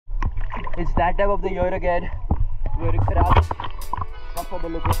It's that time of the year again. We're in Krabi. That's what the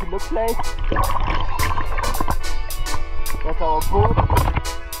location looks like. That's our boat.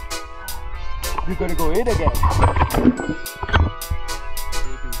 We're gonna go in again.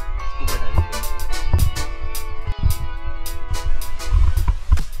 Scuba diving.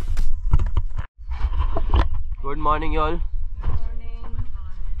 Good morning, y'all.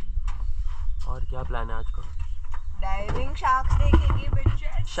 और क्या plan है आज का? Diving sharks देखेंगे बच्चे।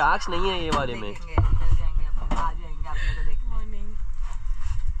 Sharks नहीं है ये वाले में। चल जाएंगे अपन, आ जाएंगे आपने को देखने। मॉर्निंग।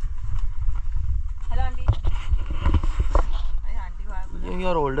 Hello aunty. अरे आंटी को बोलो। You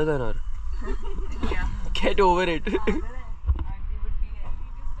are older than her. Yeah. Get over it. Aunty would be here. She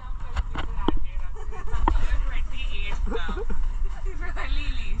just turned 28 now. Really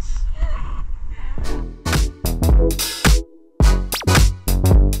leash.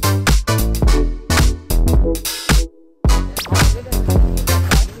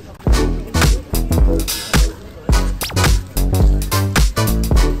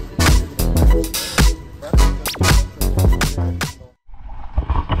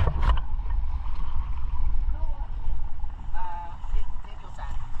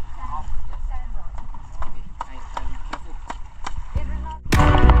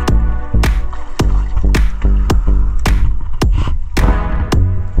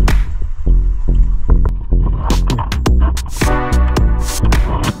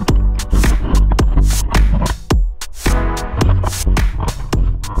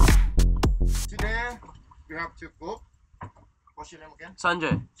 You have to book. What's your name again?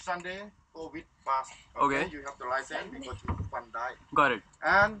 Sanjay. Sunday, go with bus. Okay. You have the license because you fun die. Got it.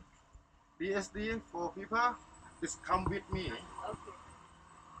 And BSD for FIFA is come with me. Okay.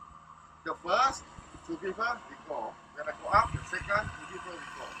 The first two people we go. When I go up, the second two people we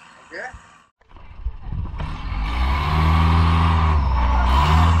go. Okay?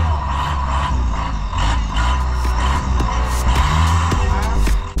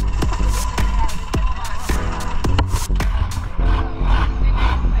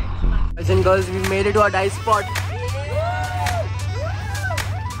 Guys and girls, we made it to our dive spot.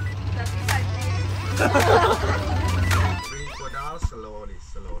 We go down slowly.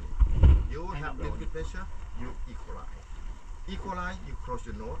 You have little bit pressure, you equalize. Equalize, you cross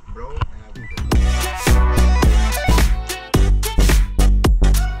your nose, bro, and we go.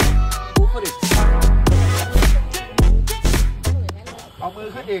 Go for it. Ông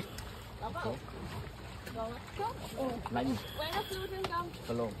ơi khách điệt.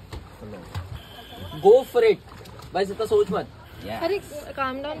 Go for it. बस इतना सोच मत. अरे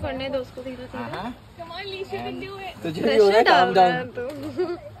calm down करने दो उसको धीरे धीरे। Come on, Leisha can do it. तुझे भी हो रहा है calm down.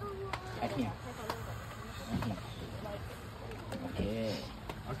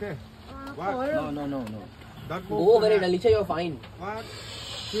 Okay. What? No. Don't Go for it, Alicia. You're fine. 1,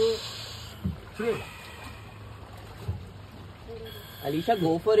 2, 3. Alicia,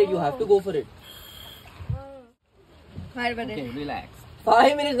 go for it. You have to go for it. Okay, relax.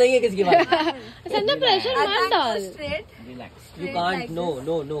 5 minutes नहीं है किसकी बात. Sanjay pressure मत डाल. Straight. Relax. You Straight can't. like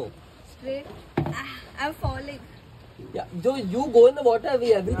No. Straight. I'm falling. Yeah. So you go in the water.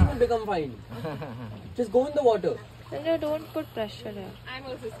 Everything will become fine. Just go in the water. Sanjay don't put pressure here. I'm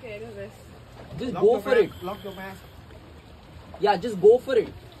also scared of this. Just go for it. Lock your mask. Yeah, just go for it.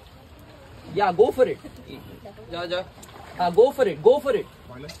 Yeah, go for it. जा. हाँ, go for it.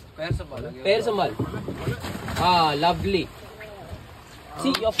 पैर संभाल. Ah, lovely.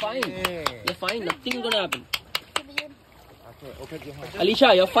 See, you're fine. You're fine. Nothing is gonna happen. Alicia,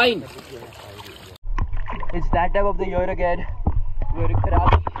 you're fine. It's that time of the year again. We're in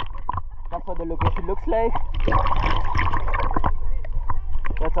Krabi. That's what the location looks like.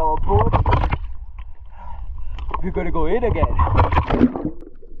 That's our boat. We're gonna go in again.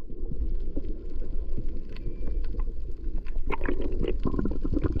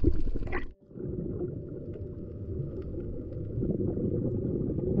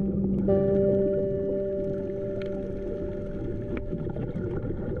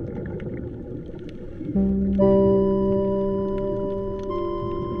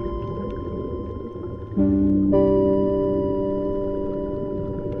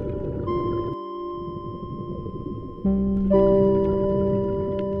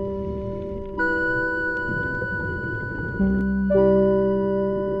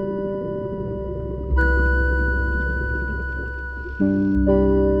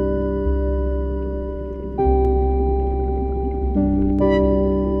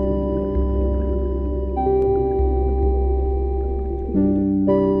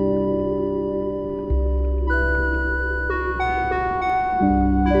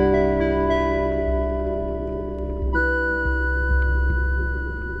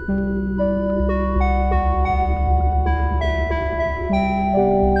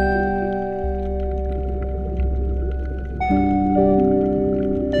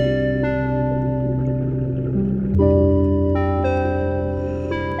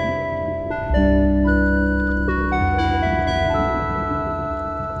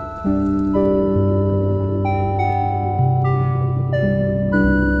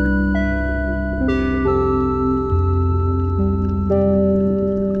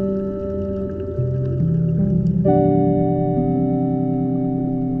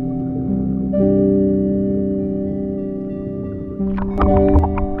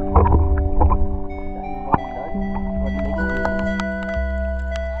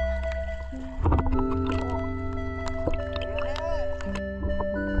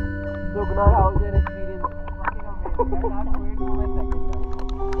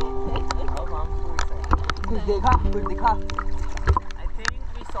 देखा I think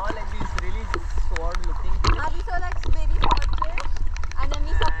we saw like these really sword looking. We saw like baby swordfish, and then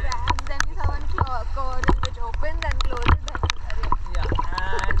we saw crabs, then we saw one coral which opens and closes. Yeah,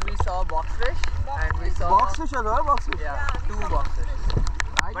 and we saw boxfish, and we saw boxfish as well. Boxfish. Yeah, two boxfish.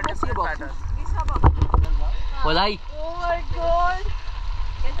 But different patterns. We saw boxfish. Walai. Oh my god!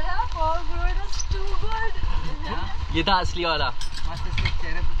 कैसा था? Oh bro, it was too good. ये था असली वाला. मस्त इसके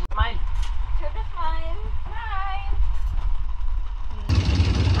चेहरे पे स्माइल. Should smile. Smile.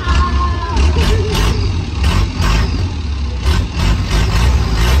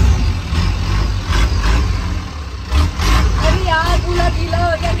 अरे यार पूरा गीला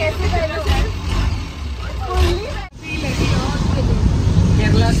हो गया कैसे पहनूं?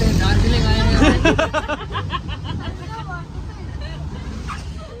 केरला से दार्जिलिंग आए हैं.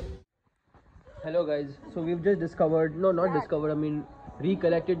 Hello guys, so we've just discovered, no not discovered, I mean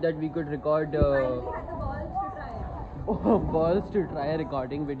recollected that we could record balls to try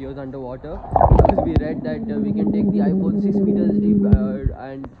recording videos underwater, because we read that we can take the iPhone 6 meters deep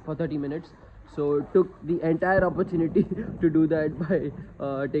and for 30 minutes. So took the entire opportunity to do that by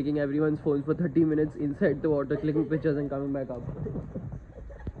taking everyone's phones for 30 minutes inside the water, clicking pictures and coming back up.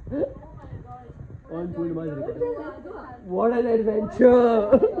 On full mass recording. What an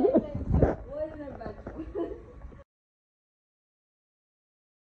adventure!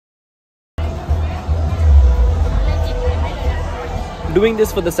 Doing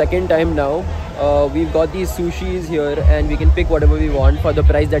this for the second time now. We've got these sushis here and we can pick whatever we want for the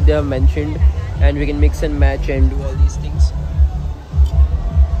price that they have mentioned, and we can mix and match and do all these things.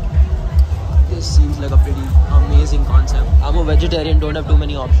 This seems like a pretty amazing concept. I'm a vegetarian, don't have too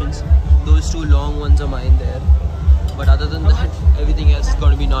many options. Those two long ones are mine there, but other than that everything else is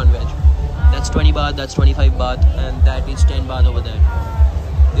going to be non-veg. That's 20 baht, that's 25 baht, and that is 10 baht over there.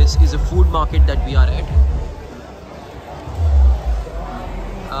 This is a food market that we are at.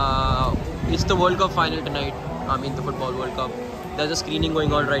 It's the World Cup final tonight. I mean the football World Cup. There's a screening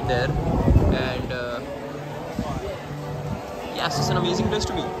going on right there, and yeah, it's just an amazing place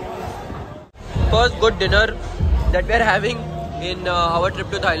to be. First good dinner that we're having in our trip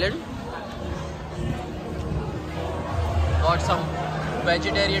to Thailand. Got some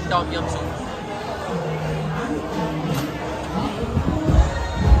vegetarian tom yum soup.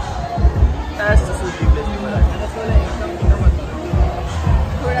 That's the sushi place we were at.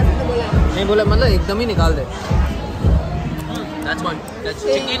 नहीं बोला मतलब एकदम ही निकाल दे. That's one. That's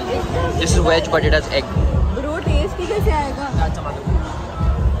chicken. This is veg, but it has egg. Bro, tasty कैसे आएगा? That's some other food.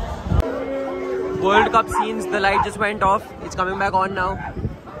 World Cup scenes. The light just went off. It's coming back on now.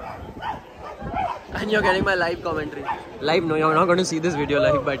 And you're getting my live commentary. Live? No, you're not going to see this video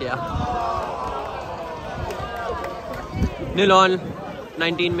live, but yeah. Nil on.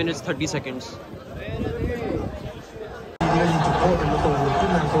 19 minutes 30 seconds.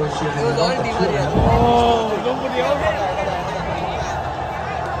 It was all deeper here.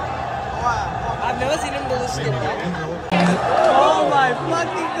 I've never seen him do this shit. Oh my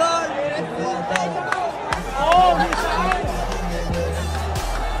fucking god! Oh my god!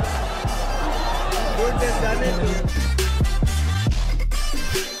 Good, they've done it.